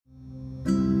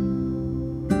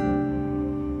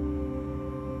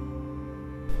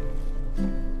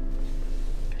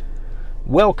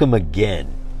Welcome again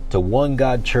to One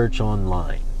God Church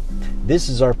Online. This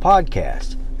is our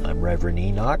podcast. I'm Reverend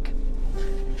Enoch,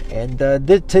 and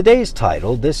today's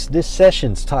title, this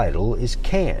session's title, is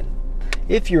Can.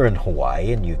 If you're in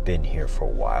Hawaii and you've been here for a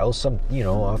while,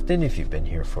 often if you've been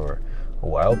here for a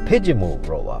while, pigeon will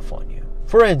roll off on you.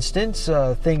 For instance,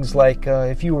 things like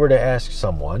if you were to ask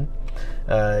someone,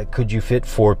 could you fit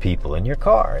 4 people in your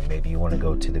car? Maybe you want to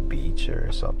go to the beach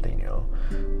or something,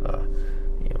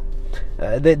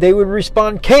 they would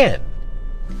respond, can.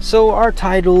 So our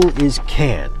title is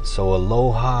Can. So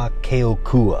aloha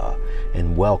keokua,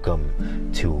 and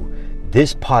welcome to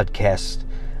this podcast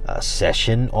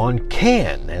session on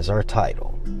Can as our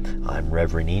title. I'm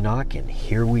Reverend Enoch, and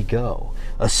here we go.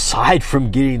 Aside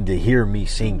from getting to hear me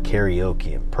sing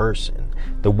karaoke in person,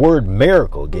 the word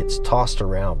miracle gets tossed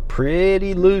around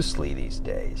pretty loosely these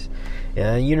days.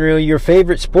 Your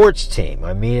favorite sports team.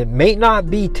 I mean, it may not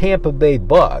be Tampa Bay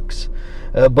Bucks,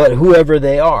 but whoever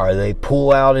they are, they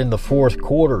pull out in the fourth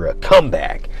quarter a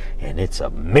comeback, and it's a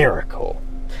miracle.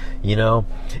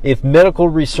 If medical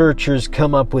researchers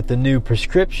come up with a new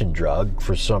prescription drug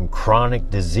for some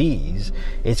chronic disease,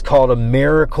 it's called a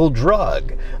miracle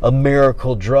drug, a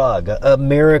miracle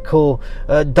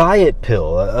diet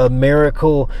pill, a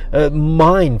miracle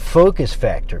mind focus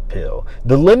factor pill,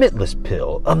 the limitless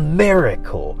pill, a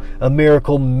miracle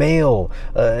male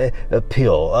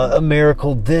pill, a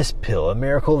miracle this pill, a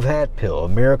miracle that pill, a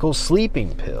miracle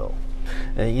sleeping pill.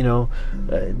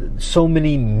 So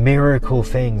many miracle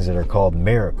things that are called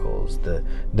miracles. The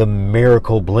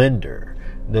miracle blender,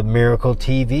 the miracle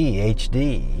TV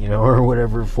HD, or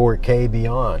whatever 4K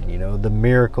beyond, the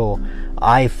miracle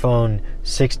iPhone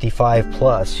 65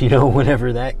 Plus,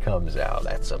 whenever that comes out.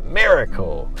 That's a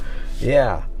miracle.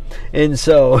 Yeah. And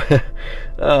so,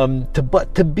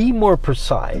 to be more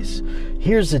precise,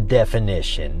 here's a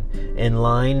definition in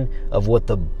line of what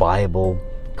the Bible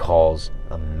calls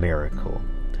a miracle.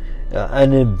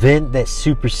 An event that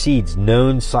supersedes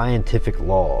known scientific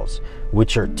laws,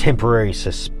 which are temporarily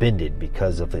suspended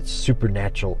because of its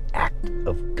supernatural act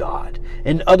of God.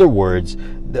 In other words,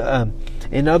 the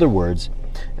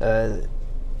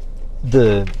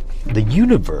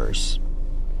universe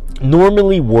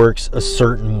normally works a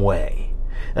certain way.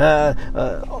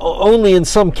 Only in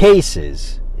some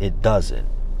cases it doesn't.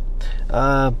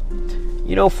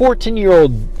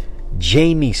 14-year-old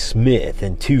Jamie Smith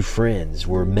and 2 friends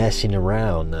were messing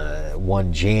around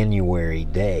one January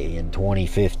day in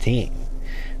 2015.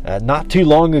 Not too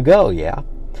long ago,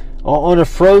 on a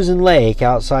frozen lake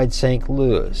outside St.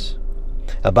 Louis,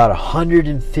 about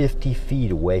 150 feet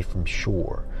away from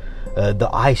shore. The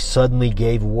ice suddenly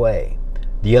gave way.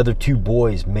 The other 2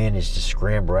 boys managed to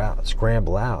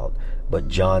scramble out, but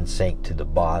John sank to the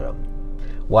bottom.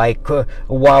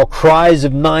 While cries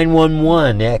of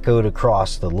 911 echoed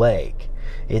across the lake,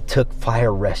 it took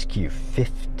fire rescue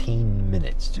 15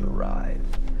 minutes to arrive.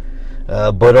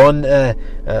 They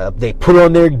put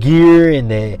on their gear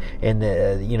and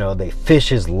they fish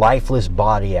his lifeless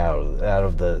body out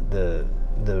of the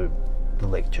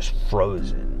lake, just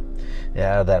frozen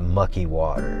out of that mucky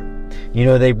water.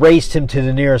 They raced him to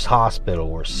the nearest hospital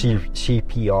where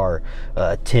CPR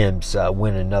attempts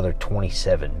went another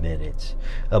 27 minutes.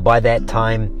 By that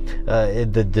time,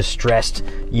 the distressed,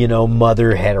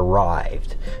 mother had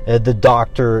arrived. The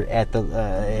doctor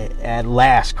at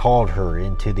last called her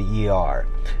into the ER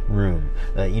room,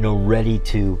 ready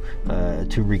to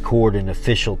record an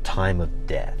official time of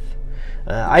death.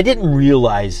 I didn't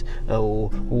realize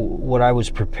what I was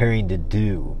preparing to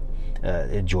do.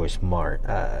 Joyce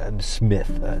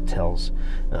Smith tells.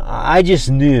 I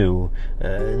just knew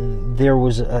there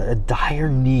was a dire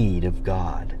need of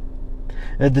God.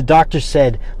 The doctor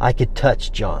said I could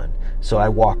touch John, so I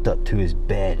walked up to his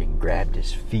bed and grabbed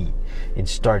his feet and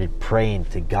started praying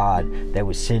to God that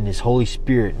would send His Holy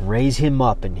Spirit and raise him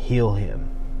up and heal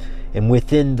him. And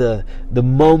within the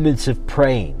moments of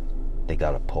praying, they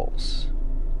got a pulse.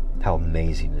 How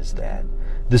amazing is that?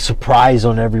 The surprise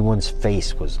on everyone's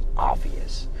face was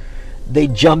obvious. They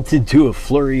jumped into a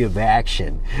flurry of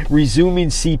action, resuming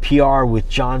CPR with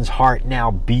John's heart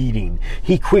now beating.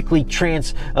 He quickly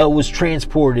was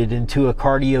transported into a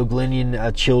Cardio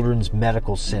Glennon Children's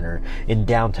Medical Center in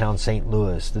downtown St.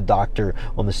 Louis. The doctor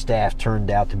on the staff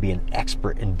turned out to be an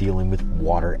expert in dealing with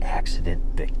water accident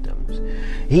victims.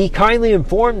 He kindly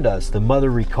informed us, the mother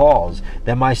recalls,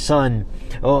 that my son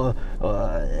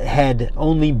had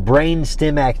only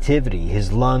brainstem activity.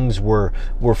 His lungs were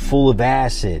full of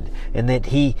acid, and that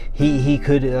he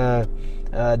could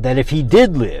that if he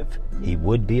did live, he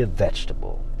would be a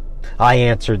vegetable. I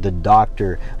answered the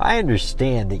doctor, I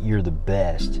understand that you're the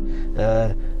best.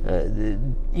 Do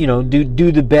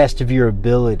the best of your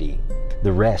ability.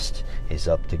 The rest is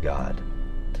up to God.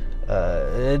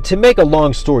 To make a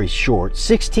long story short,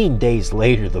 16 days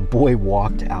later, the boy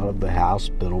walked out of the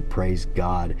hospital, praise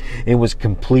God, and was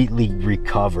completely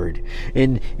recovered.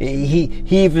 And he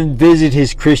even visited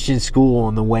his Christian school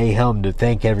on the way home to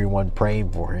thank everyone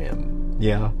praying for him.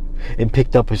 Yeah. And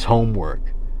picked up his homework.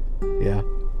 Yeah.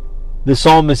 The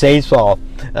psalmist Asaph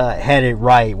had it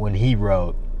right when he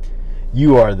wrote,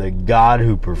 "You are the God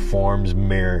who performs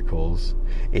miracles."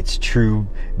 It's true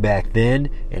back then,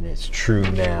 and it's true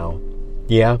now.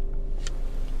 Yeah?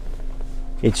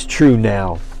 It's true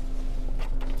now.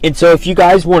 And so if you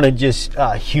guys want to just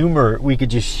we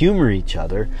could just humor each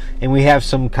other, and we have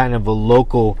some kind of a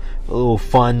little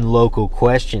fun local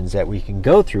questions that we can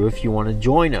go through if you want to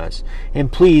join us.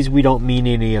 And please, we don't mean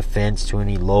any offense to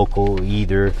any local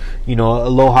either.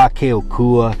 Aloha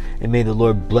keokua, and may the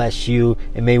Lord bless you,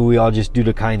 and may we all just do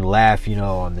the kind laugh,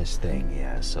 on this thing.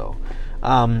 Yeah, so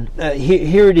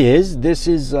here it is. This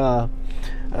is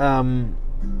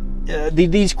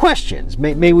these questions.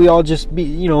 May we all just be,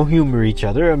 humor each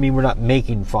other. I mean, we're not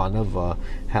making fun of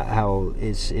how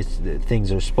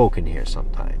things are spoken here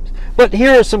sometimes. But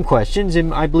here are some questions,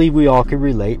 and I believe we all can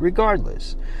relate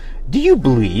regardless. Do you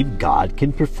believe God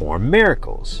can perform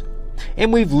miracles?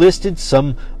 And we've listed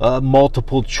some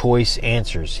multiple choice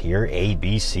answers here, A,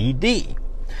 B, C, D.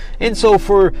 And so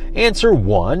for answer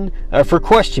one, for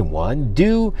question one,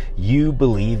 do you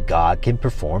believe God can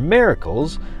perform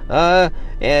miracles?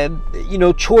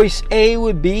 Choice A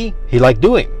would be, he liked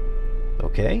doing.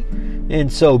 Okay?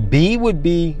 And so B would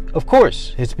be, of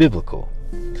course, it's biblical.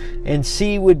 And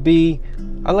C would be,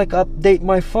 I like update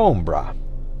my phone, brah.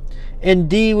 And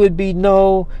D would be,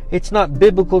 no, it's not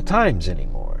biblical times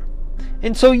anymore.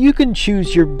 And so you can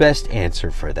choose your best answer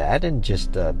for that and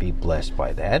just be blessed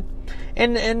by that.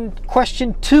 And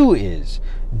question two is,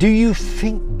 do you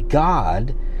think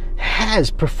God has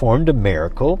performed a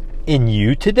miracle in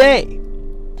you today?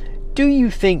 Do you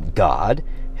think God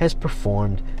has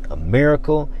performed a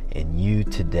miracle in you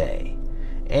today?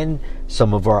 And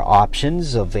some of our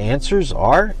options of answers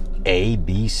are A,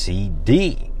 B, C,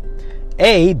 D.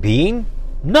 A being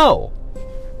no.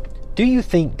 Do you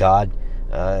think God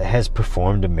has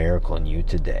performed a miracle in you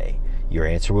today? Your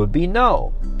answer would be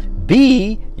no.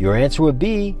 B, your answer would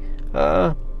be,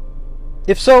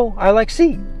 if so, I like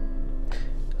C.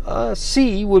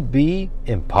 C would be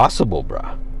impossible,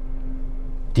 brah.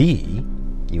 D,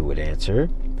 you would answer,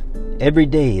 every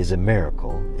day is a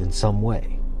miracle in some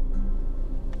way.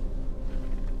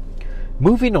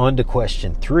 Moving on to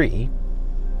question 3,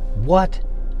 what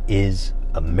is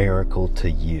a miracle to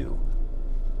you?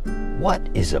 What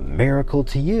is a miracle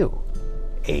to you?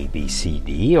 A, B, C,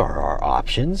 D are our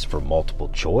options for multiple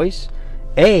choice.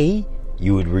 A,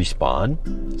 you would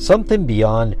respond, something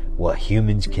beyond what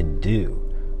humans can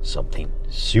do, something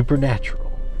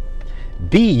supernatural.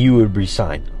 B, you would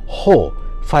respond,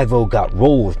 5-0 got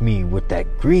roll with me with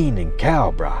that green and cow,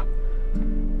 brah.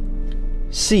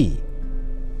 C,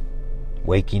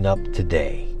 waking up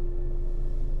today.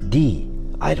 D,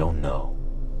 I don't know.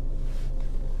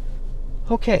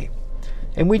 Okay,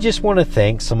 and we just want to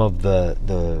thank some of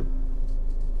the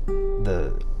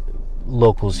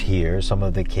locals here, some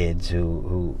of the kids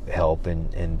who help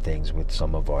and things with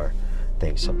some of our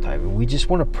things sometimes. We just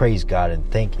want to praise God and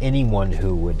thank anyone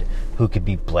who could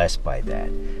be blessed by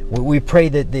that. We pray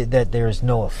that there is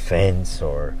no offense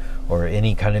or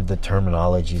any kind of the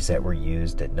terminologies that were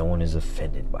used, that no one is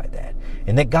offended by that,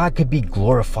 and that God could be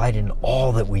glorified in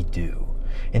all that we do,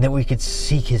 and that we could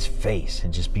seek His face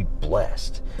and just be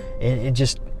blessed in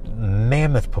just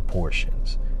mammoth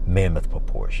proportions.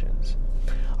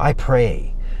 I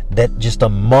pray that just a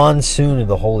monsoon of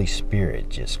the Holy Spirit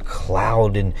just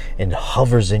cloud and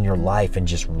hovers in your life and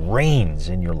just rains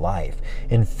in your life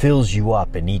and fills you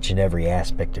up in each and every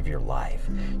aspect of your life,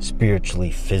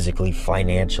 spiritually, physically,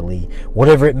 financially,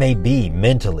 whatever it may be,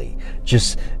 mentally,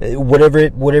 just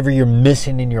whatever you're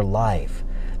missing in your life,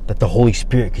 that the Holy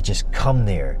Spirit could just come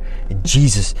there and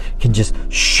Jesus can just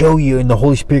show you, and the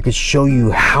Holy Spirit could show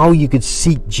you how you could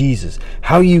seek Jesus,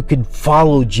 how you can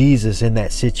follow Jesus in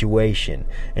that situation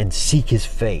and seek His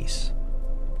face.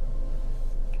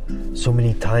 So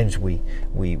many times we're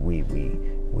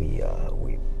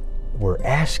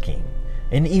asking,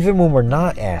 and even when we're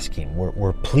not asking,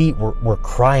 we're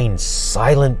crying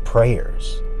silent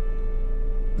prayers.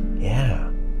 Yeah.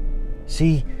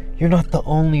 See, you're not the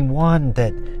only one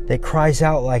that cries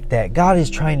out like that. God is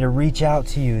trying to reach out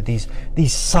to you. These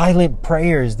silent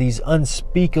prayers, these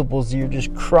unspeakables, you're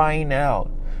just crying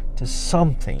out to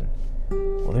something,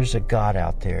 well, there's a God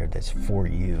out there that's for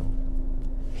you.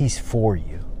 He's for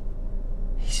you.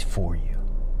 He's for you.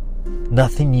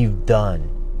 Nothing you've done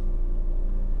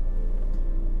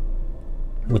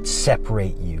would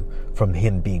separate you from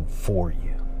Him being for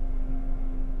you.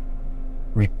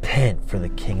 Repent, for the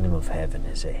kingdom of heaven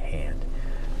is at hand.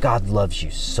 God loves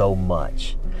you so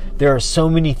much. There are so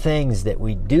many things that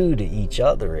we do to each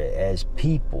other as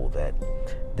people that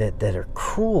are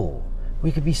cruel.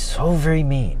 We could be so very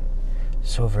mean.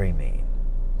 So very mean.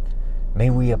 May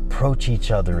we approach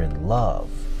each other in love,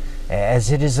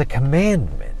 as it is a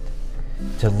commandment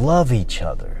to love each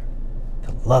other.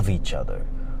 To love each other.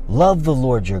 Love the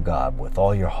Lord your God with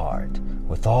all your heart,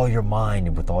 with all your mind,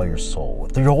 and with all your soul,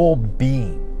 with your whole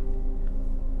being.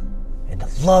 And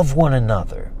to love one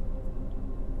another.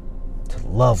 To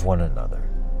love one another.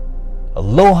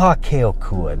 Aloha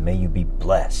keokua, and may you be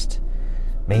blessed.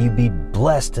 May you be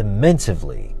blessed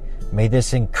immensely. May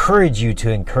this encourage you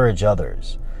to encourage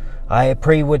others. I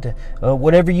pray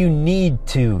whatever you need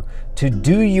to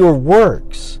do your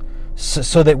works,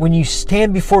 so that when you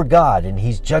stand before God and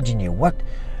He's judging you,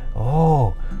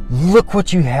 look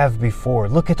what you have before.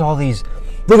 Look at all these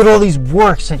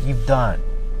works that you've done.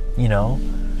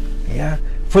 Yeah.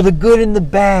 For the good and the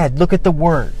bad, look at the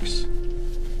works.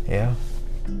 Yeah.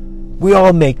 We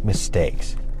all make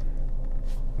mistakes.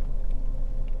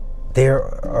 There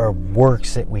are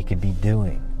works that we could be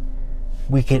doing.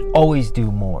 We could always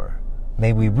do more.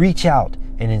 May we reach out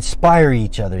and inspire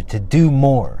each other to do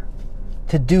more.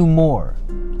 To do more.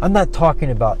 I'm not talking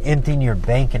about emptying your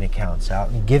banking accounts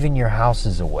out and giving your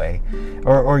houses away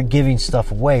or giving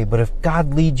stuff away. But if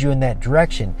God leads you in that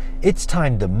direction, it's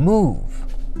time to move.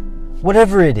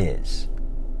 Whatever it is.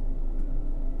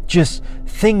 Just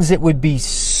things that would be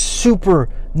super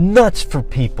nuts for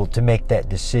people to make that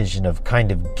decision of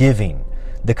kind of giving,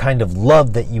 the kind of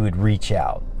love that you would reach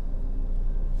out.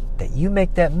 That you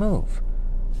make that move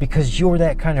because you're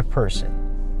that kind of person.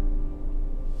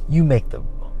 You make the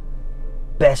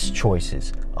best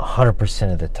choices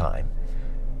 100% of the time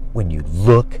when you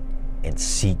look and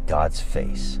seek God's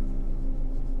face.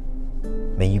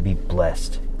 May you be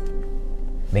blessed.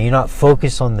 May you not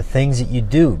focus on the things that you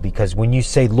do, because when you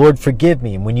say, Lord, forgive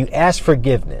me, and when you ask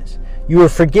forgiveness, you are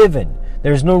forgiven.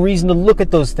 There's no reason to look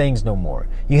at those things no more.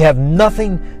 You have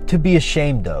nothing to be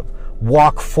ashamed of.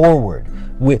 Walk forward.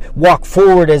 Walk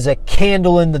forward as a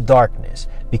candle in the darkness,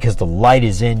 because the light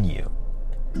is in you.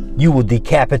 You will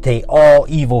decapitate all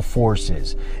evil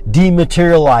forces,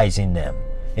 dematerializing them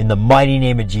in the mighty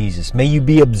name of Jesus. May you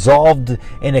be absolved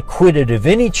and acquitted of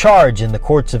any charge in the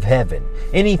courts of heaven.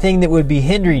 Anything that would be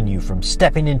hindering you from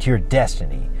stepping into your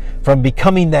destiny, from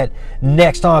becoming that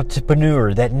next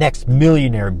entrepreneur, that next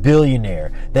millionaire,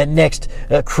 billionaire, that next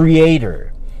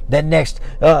creator, that next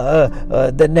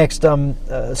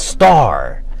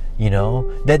star.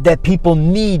 That people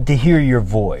need to hear your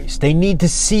voice. They need to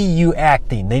see you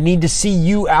acting. They need to see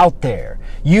you out there.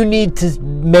 You need to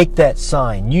make that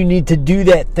sign. You need to do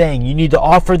that thing. You need to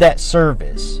offer that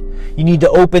service. You need to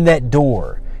open that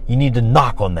door. You need to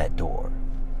knock on that door.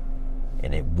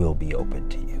 And it will be open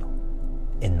to you.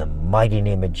 In the mighty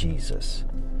name of Jesus.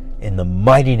 In the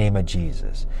mighty name of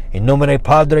Jesus. In nomine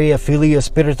Padre, Filii,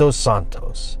 Spiritus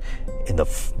Sanctos. In the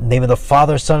name of the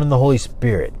Father, Son, and the Holy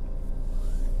Spirit.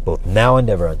 Both now and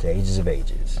ever, unto ages of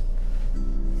ages.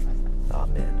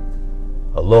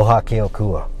 Amen. Aloha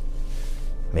keokua.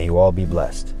 May you all be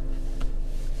blessed.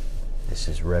 This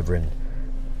is Reverend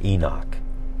Enoch,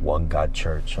 One God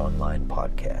Church online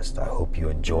podcast. I hope you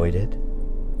enjoyed it.